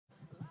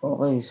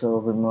Okay,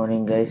 so good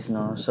morning guys,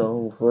 no?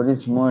 So for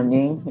this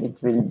morning, it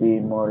will be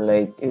more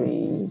like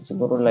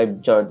siguro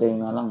live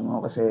charting na lang,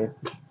 no? Kasi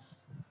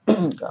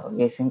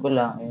kakagising ko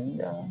lang and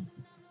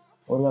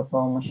wala pa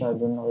akong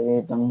masyadong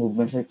nakikitang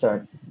movement sa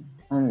chart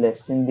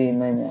unless hindi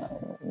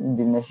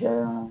na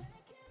siya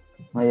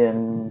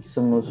ngayon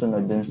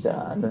sumusunod dun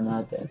sa ano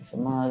natin, sa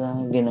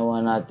mga ginawa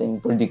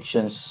nating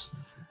predictions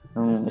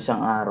ng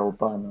isang araw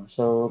pa, no?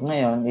 So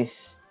ngayon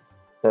is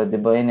so, di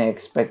ba,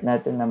 ina-expect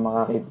natin na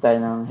makakita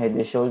tayo ng head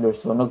and shoulders.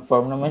 So,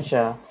 nag-form naman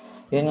siya.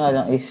 Yun nga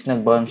lang is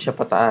nag-bounce siya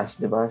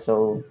pataas, di ba?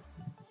 So,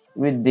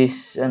 with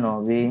this,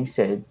 being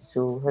said,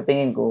 so, sa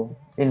tingin ko,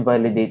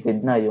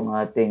 invalidated na yung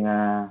ating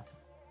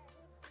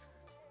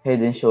head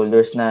and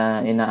shoulders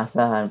na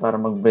inaasahan para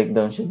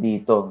mag-breakdown siya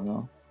dito,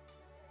 no?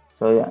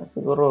 So, yeah,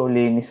 siguro,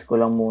 linis ko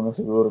lang muna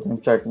siguro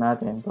yung chart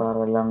natin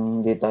para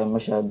lang hindi tayo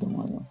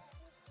masyadong,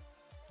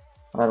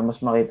 para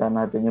mas makita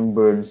natin yung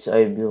bird's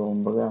eye view,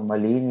 kumbaga,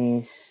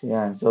 malinis,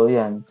 yan. So,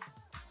 yan.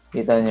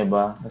 Kita niyo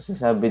ba? Kasi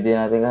sabi din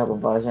natin kahapon,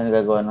 para siya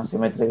nagagawa ng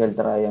symmetrical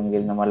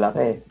triangle na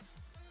malaki.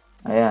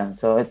 Ayan.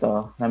 So,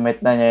 ito.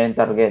 Na-met na niya yung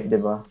target, di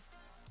ba?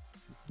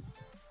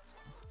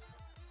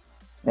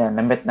 Ayan.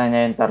 Na-met na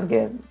niya yung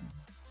target.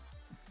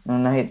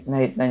 Nung na-hit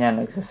na niya,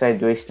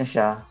 nagsa-sideways na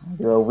siya.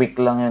 Di ba?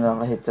 Weak lang yun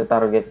nakahit sa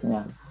target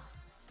niya.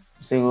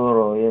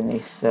 Siguro, yun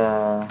is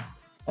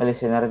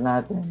alisin na rin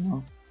natin,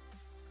 no?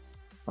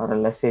 Para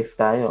la safe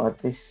tayo. At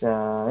least,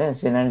 ayan.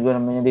 Sinend ko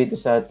naman yun dito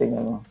sa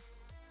ating,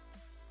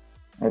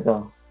 ito.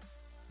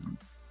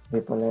 Hindi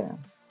pala yan.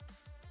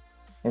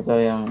 Ito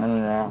yung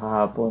na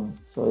kahapon.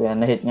 So, yan,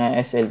 na-hit nga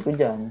yung SL ko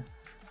dyan.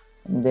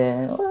 And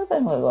then, wala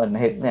tayong magagawa.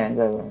 Na-hit na yan.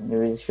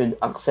 We should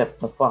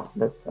accept the fact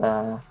that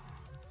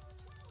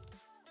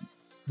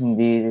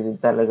hindi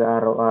talaga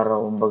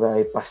araw-araw, kumbaga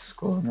ay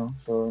Pasko, no?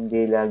 So,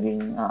 hindi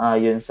laging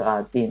aayon sa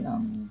atin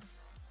ang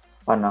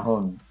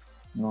panahon,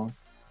 no?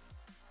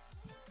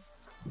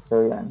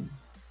 So, yan.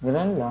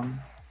 Ganun lang.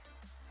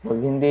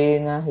 Pag hindi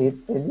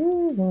na-hit,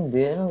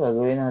 hindi. Ano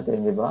gagawin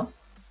natin, di ba?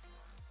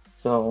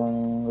 So,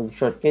 kung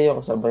nag-short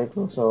kayo, kasabay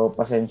ko. So,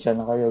 pasensya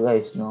na kayo,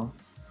 guys, no?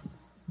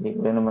 Hindi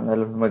ko naman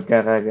alam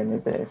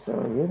magkakaganito eh. So,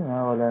 yun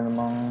nga. Wala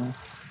namang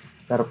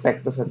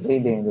perfecto sa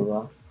trading, di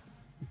ba?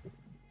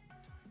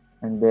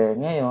 And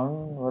then,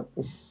 ngayon,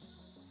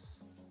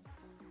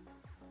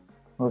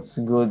 what's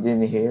good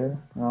in here,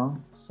 no?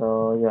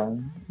 So,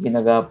 yan.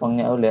 Ginagapang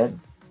niya ulit.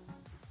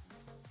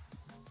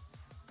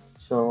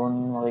 So,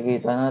 kung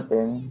makikita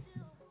natin,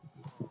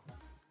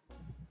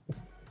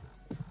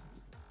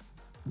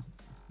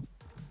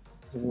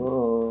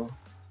 siguro,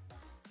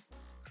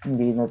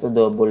 hindi na to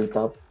double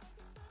top,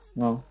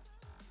 no?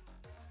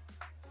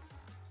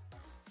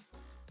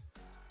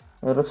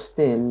 Pero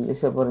still,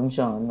 isa pa rin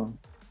siyang,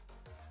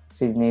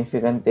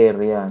 significant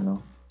area,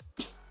 no?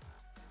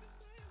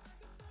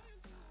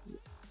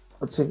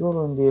 At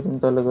siguro, hindi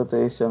rin talaga to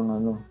isang,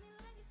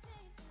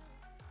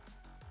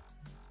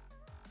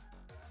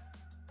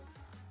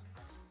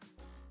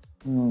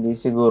 hindi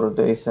siguro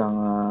to isang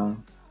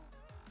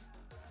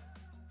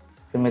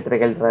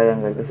symmetrical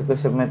triangle. Kasi kung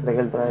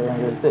symmetrical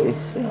triangle to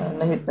is,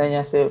 na-hit na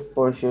niya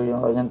for sure yung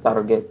kanyang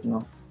target,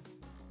 no?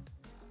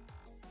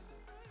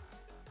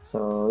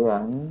 So,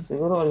 yan.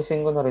 Siguro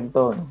alisin ko na rin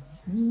to, no?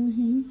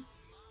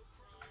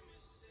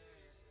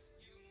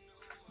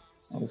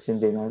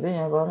 Alisin din natin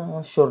yan.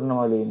 Parang sure na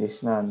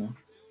malinis na, no?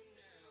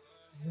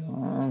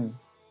 Yan.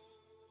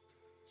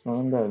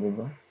 Maganda, di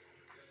ba?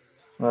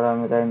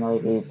 Marami tayong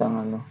nakikita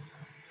ng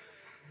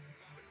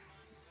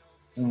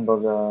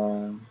kumbaga,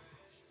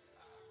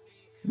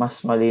 mas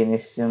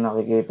malinis yung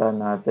nakikita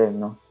natin,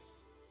 no?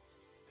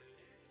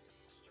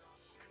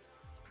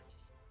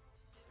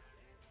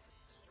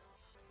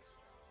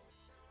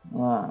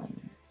 Yan.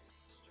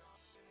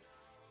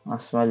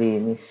 Mas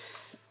malinis,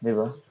 di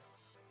ba?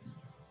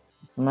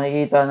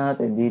 Makikita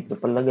natin dito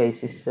pala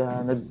guys is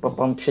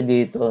nagpa-pump siya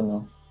dito,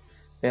 no?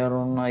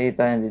 Pero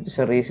makikita niyo dito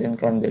sa recent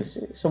candles,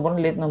 sobrang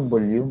liit ng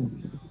volume,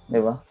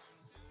 di ba?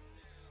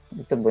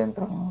 Dito ba yung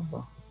tama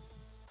ba?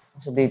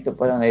 So dito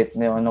pala na-hit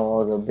na yung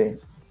ko gabi.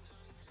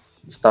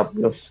 Stop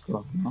loss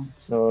ko, no?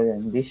 So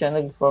yan, hindi siya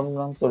nag-form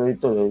ng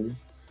tuloy-tuloy.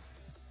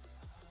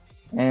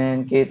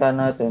 And kita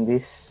natin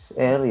this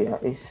area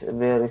is a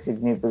very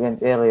significant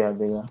area,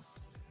 di ba?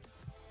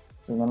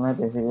 Tingnan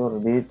natin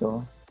siguro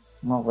dito.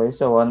 Okay,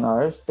 so 1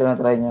 hours,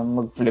 tinatry niya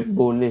mag-flip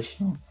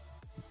bullish, no?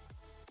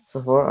 So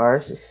 4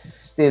 hours is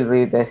still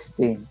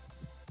retesting.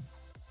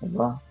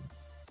 Diba?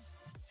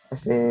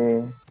 Kasi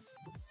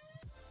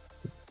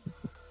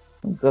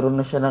nagkaroon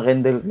na siya ng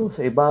candle close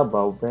sa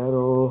ibabaw,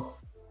 pero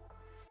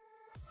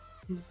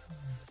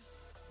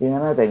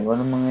tingnan natin kung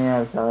anong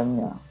mangyayari sa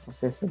kanya.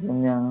 Kasi sa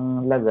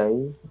kanyang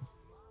lagay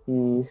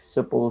is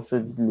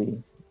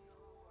supposedly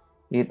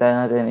kita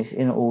natin is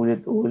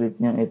inuulit-ulit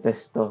niyang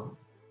itest to.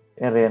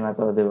 Area na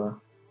to, di ba?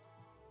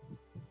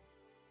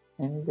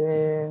 And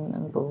then,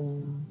 ano tong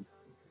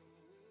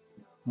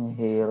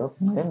hirap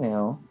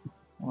ngayon oh.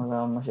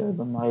 Wala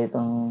masyadong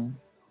makitang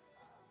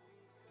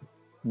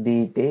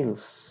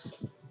details.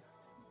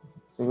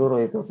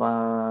 Siguro ito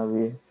pa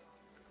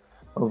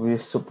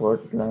Obvious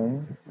support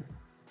line.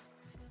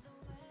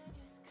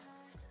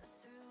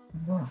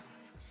 Diba?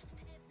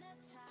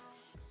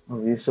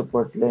 Obvious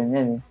support line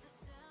yan eh.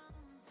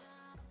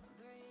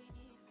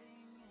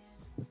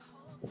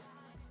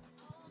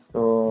 So,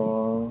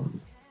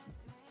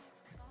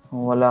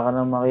 kung wala ka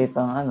nang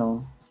makitang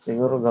ano,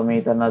 siguro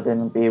gamitan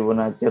natin ng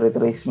Fibonacci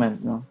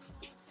retracement, no?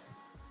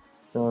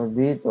 So,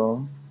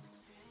 dito,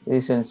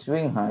 recent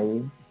swing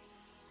high,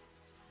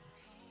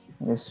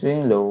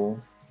 swing low.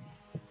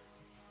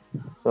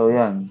 So,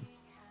 yan.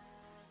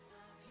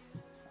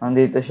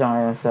 Andito siya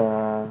ngayon sa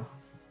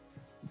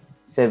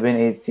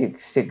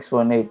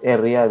 786,618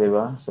 area, di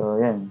ba? So,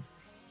 yan.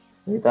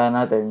 Kita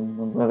natin,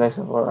 kung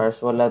rest of 4 hours,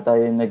 wala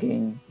tayong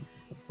naging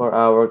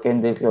 4-hour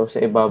candle close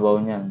sa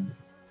ibabaw niyan.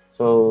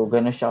 So,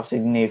 gano'n siya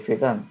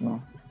significant, no?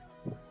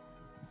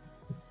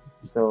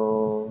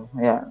 So,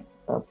 ayan.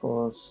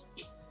 Tapos,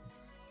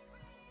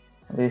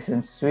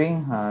 recent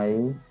swing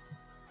high,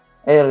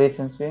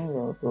 recent swing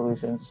low to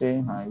recent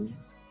swing high.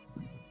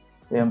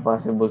 Ito yung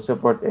possible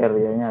support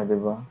area niya,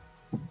 di ba?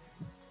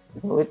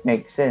 So, it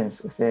makes sense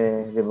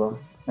kasi, di ba,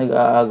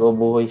 nag-aagaw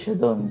buhay siya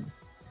doon.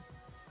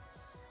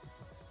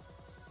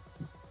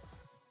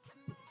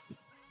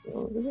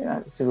 So, bigyan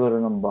natin siguro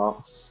ng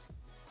box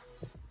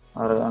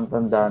para ang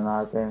tanda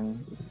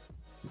natin.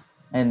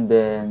 And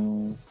then,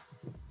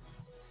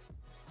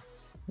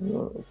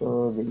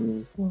 ito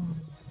dito.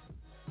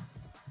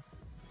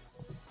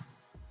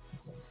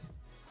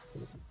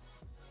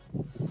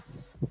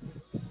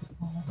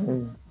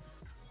 Okay.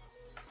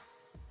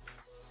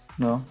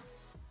 No?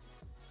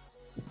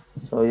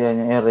 So, yan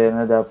yung area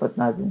na dapat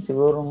natin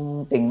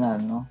sigurong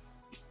tingnan, no?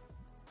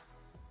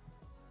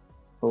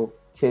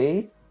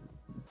 Okay.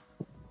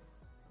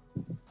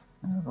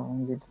 Pero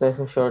kung dito tayo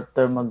sa short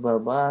term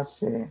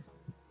magbabase,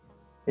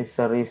 is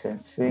sa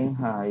recent swing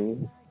high.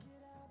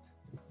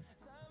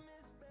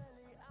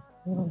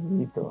 Pero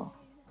dito.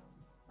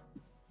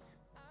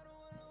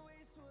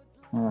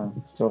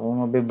 So,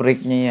 kung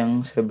mabibreak niya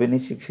yung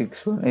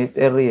 76618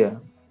 area,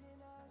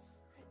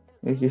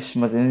 which is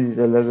matindi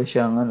talaga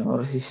siyang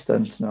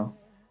resistance, no?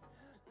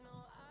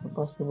 So,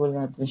 possible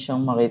natin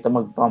siyang makita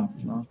mag-pump,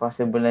 no?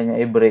 Possible na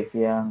niya i-break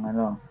yung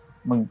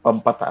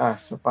mag-pump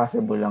pataas. So,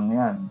 possible lang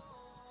yan.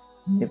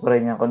 Hindi pa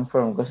rin niya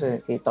confirm kasi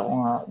kita ko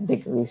nga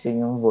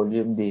decreasing yung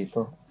volume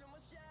dito.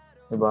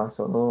 Diba?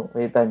 So,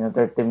 kita nyo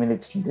 30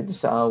 minutes dito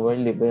sa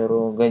hourly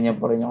pero ganyan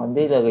pa rin yung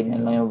kandila,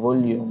 ganyan lang yung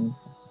volume.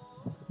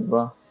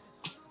 Diba?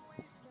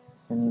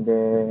 And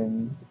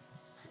then,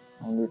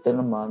 dito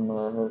naman,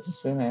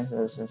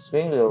 sa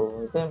swing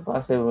low, ito yung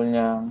possible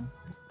niyang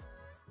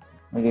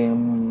maging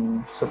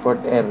support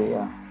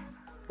area.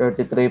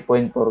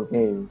 33.4K.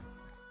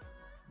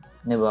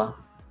 Diba?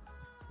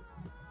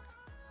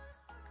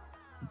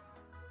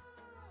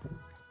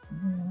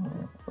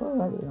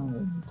 Wala lang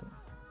dito.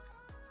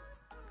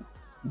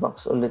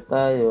 Box ulit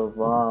tayo.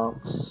 Box.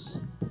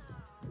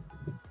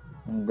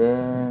 And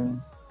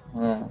then,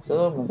 ayan.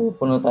 So,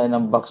 magpupuno tayo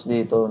ng box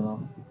dito,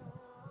 no?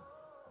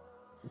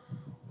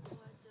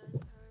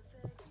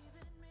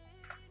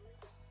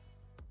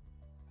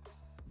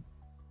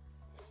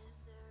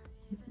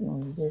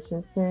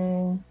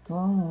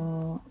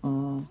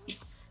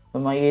 So,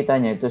 makikita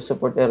nyo, ito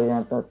support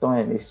area na ito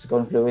ngayon is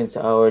confluence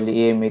sa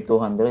hourly EMA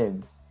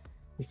 200.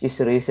 Which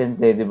is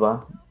recently, di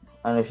ba?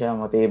 Siya,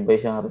 matibay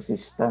siyang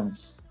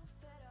resistance.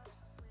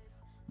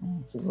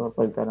 Siguro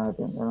palitan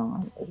natin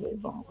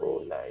ibang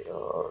kulay.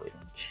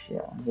 Orange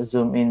yan.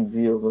 Zoom in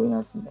view, gawin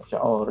natin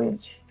siya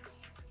orange.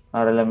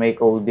 Para lang may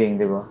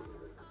coding, di ba?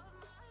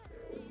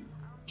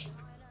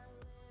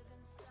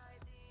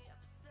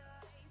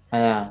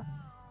 Ayan.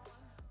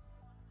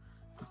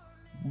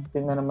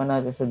 Tingnan naman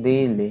natin sa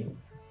daily.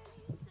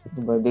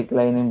 Diba,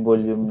 declining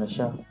volume na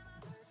siya.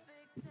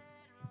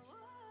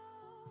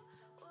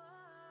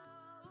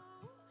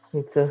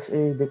 It has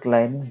a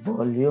declining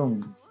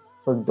volume.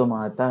 Pag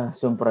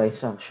tumataas yung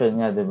price action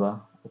niya,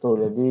 diba?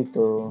 Tulad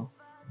dito.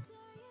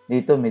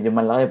 Dito, medyo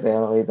malaki,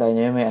 pero kita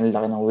nyo may ang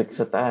laki ng wick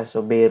sa taas.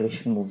 So,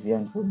 bearish move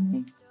yan for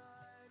me.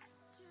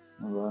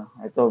 Diba?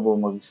 Ito,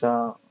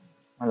 bumagsak.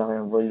 Malaki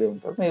yung volume.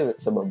 Pero may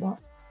wick sa baba.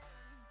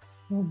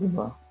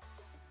 Diba?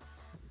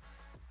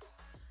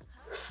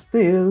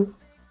 Still,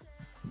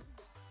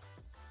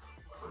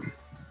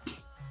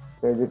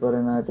 pwede pa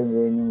rin natin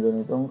gawin yung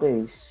ganitong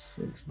case.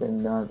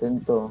 Extend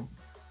natin to.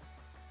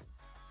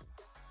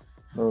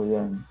 So,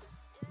 yan.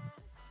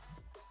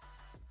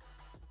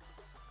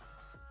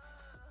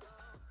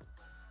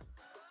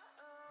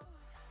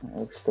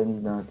 Extend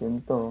natin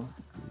to.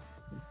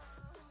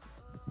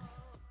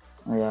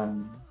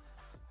 Ayan.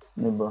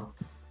 Diba?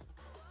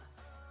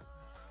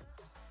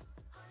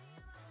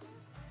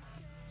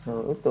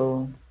 So,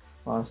 ito.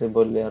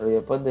 Possible area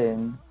pa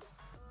din.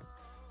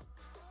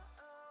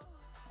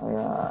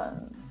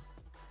 Ayan.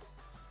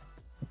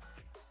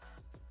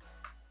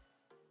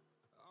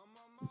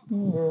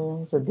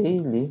 And sa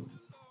daily,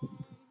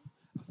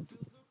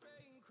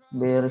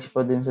 bearish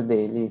pa din sa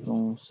daily.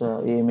 Kung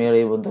sa EMA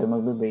ribbon tayo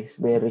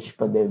magbe-base, bearish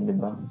pa din, di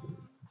ba?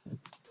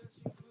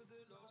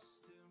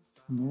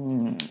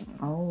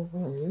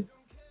 Okay.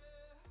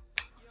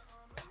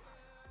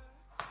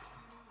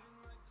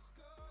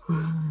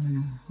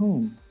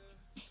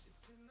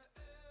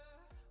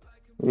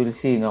 We'll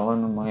see no,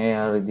 kung anong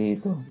mangyayari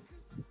dito.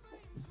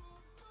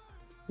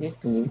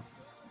 Italy.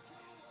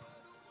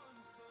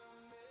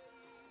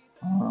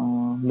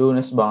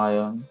 Lunes ba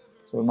ngayon?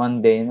 So,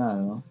 Monday na,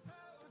 no?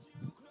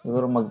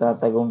 Siguro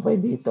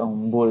magtatagumpay dito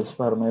ang Bulls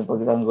para may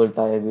pagtanggol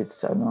tayo dito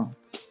sa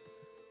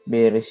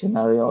bearish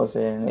scenario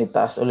kasi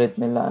itaas ulit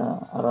nila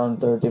around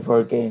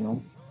 34k,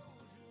 no?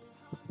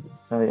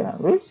 So, yeah.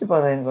 We'll see pa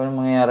rin kung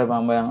anong mangyayari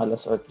mamayang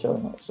alas 8,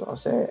 no? So,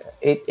 kasi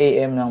 8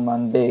 a.m. ng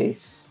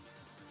Mondays,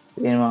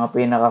 yun yung mga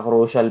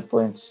pinaka-crucial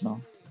points,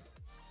 no?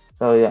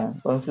 So,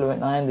 yan.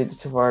 Confluent na yan dito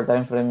sa 4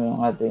 time frame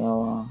yung ating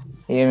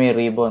EMA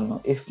ribbon, no?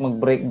 If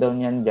mag-breakdown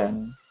yan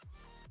dyan,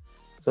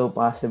 so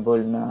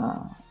possible na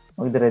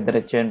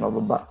magdire-diretso yan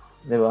pababa.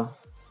 Diba?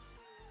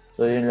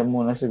 So, yun lang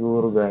muna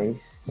siguro,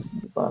 guys.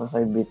 Para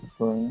kay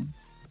Bitcoin.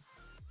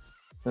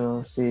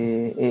 So, si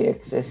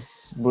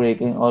AXS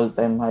breaking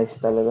all-time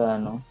highs talaga,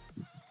 no?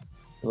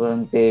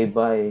 Sobrang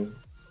tibay.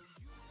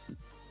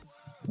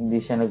 Hindi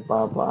siya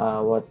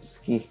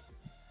nagpapa-watski.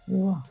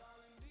 Diba?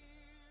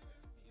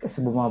 Kasi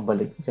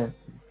bumabalik dyan.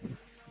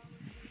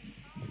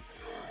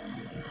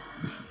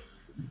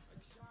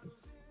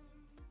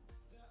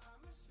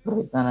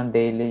 Break na ng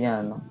daily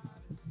niya, no?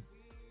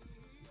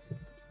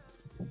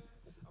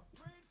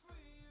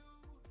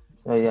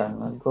 So, yan.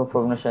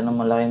 Nag-perform na siya ng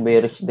malaking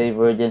bearish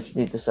divergence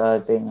dito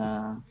sa ating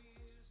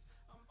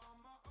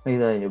may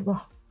tayo ba?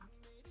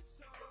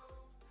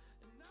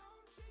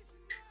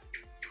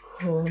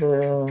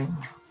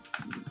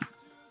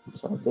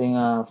 Sa ating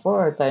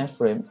 4 time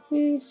frame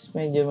is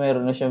medyo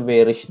meron na siyang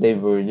bearish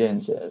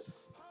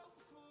divergences.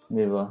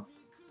 Diba?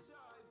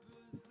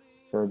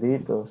 So,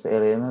 dito, sa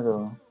area na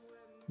to,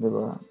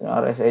 diba? Yung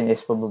RSI is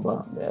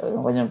pababa.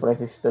 Yung kanyang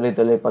price is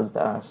tuloy-tuloy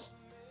pagtaas.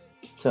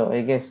 So,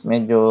 I guess,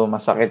 medyo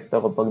masakit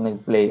to kapag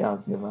nag-play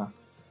out, di ba?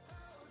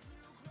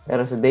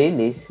 Pero sa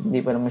dailies,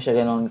 hindi pa naman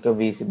siya ganoon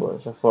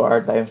ka-visible. So,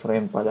 4-hour time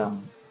frame pa lang.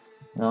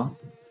 No?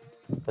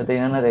 So,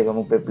 tingnan natin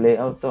kung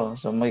magpe-play out to.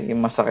 So, magiging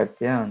masakit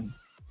yan.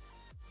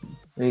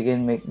 We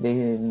can make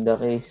the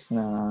case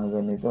na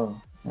ganito.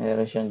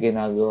 Mayroon siyang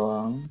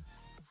ginagawang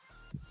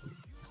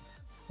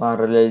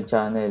parallel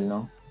channel,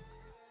 no?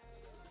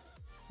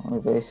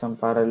 Okay, isang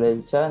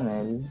parallel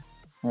channel.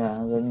 Ayan,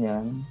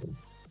 ganyan.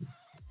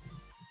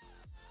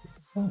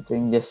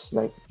 Something just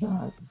like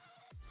that.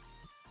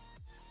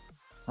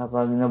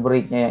 Kapag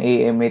na-break niya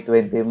yung EMA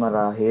 20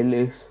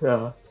 marahil is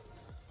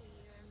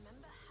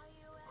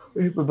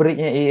if break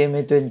niya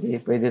EMA 20,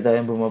 pwede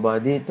tayong bumaba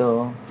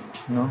dito,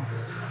 no?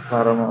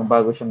 Para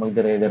bago siya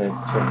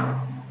magdire-diretso.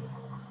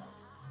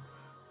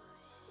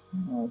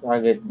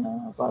 Target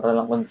na para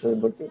lang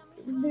conservative.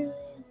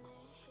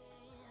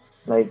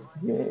 Like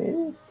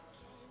this.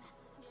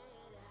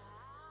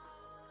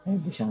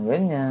 Pwede siyang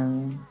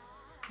ganyan.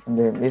 And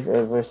then, if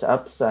ever sa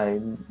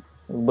upside,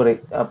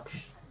 breakout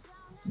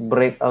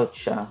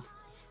siya.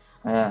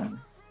 Ayan.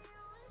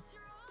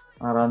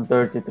 Around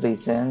 33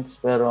 cents.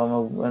 Pero,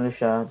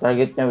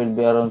 target niya will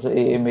be around sa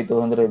EMA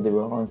 200, di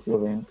ba?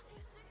 Confluent.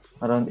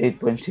 Around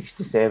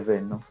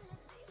 8.67, no?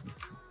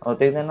 O,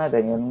 tignan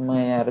natin yung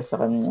mangyayari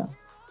sa kanya,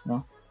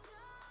 no?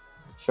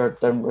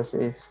 Short term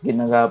kasi is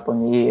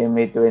ginagapang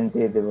EMA 20,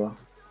 di ba?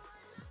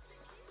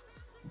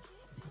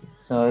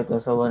 So,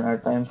 ito sa 1 hour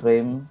time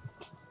frame,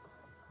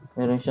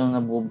 meron siyang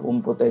nabubuong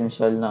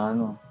potential na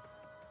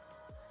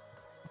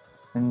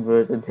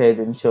inverted head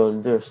and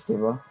shoulders, di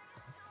ba?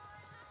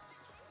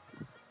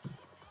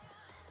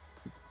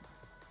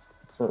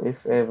 So,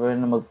 if ever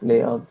na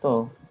mag-play out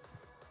to,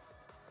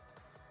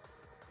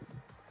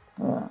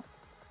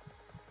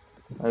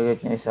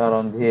 target niya is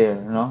around here,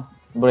 no?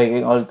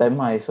 Breaking all-time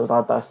high, so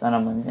tataas na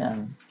naman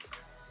yan.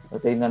 So,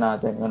 tingnan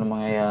natin kung ano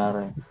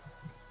mangyayari.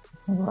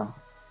 Diba?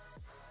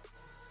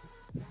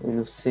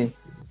 We'll see.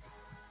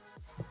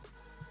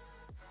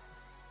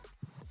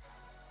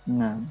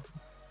 Yan.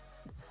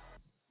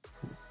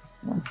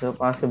 So,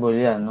 possible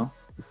yan, no?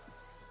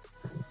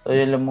 So,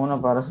 yun lang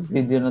muna para sa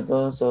video na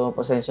to. So,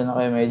 pasensya na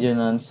kayo, medyo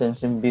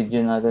nonsense yung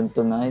video natin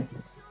tonight.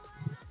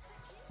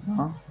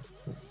 No?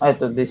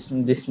 Ito,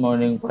 this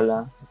morning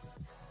pala.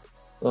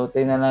 So,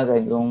 tingnan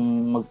natin kung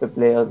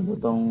magpe-play out ba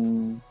itong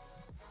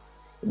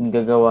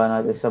gagawa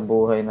natin sa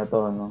buhay na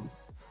to, no?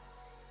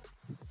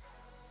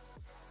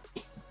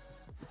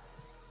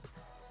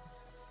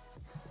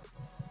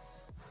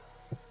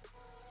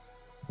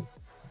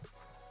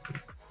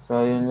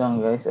 So, yun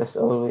lang guys. As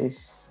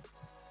always,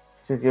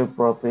 secure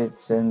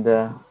profits and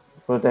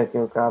protect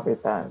your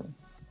capital.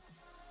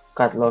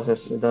 Cut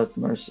losses without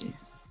mercy.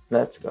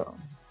 Let's go.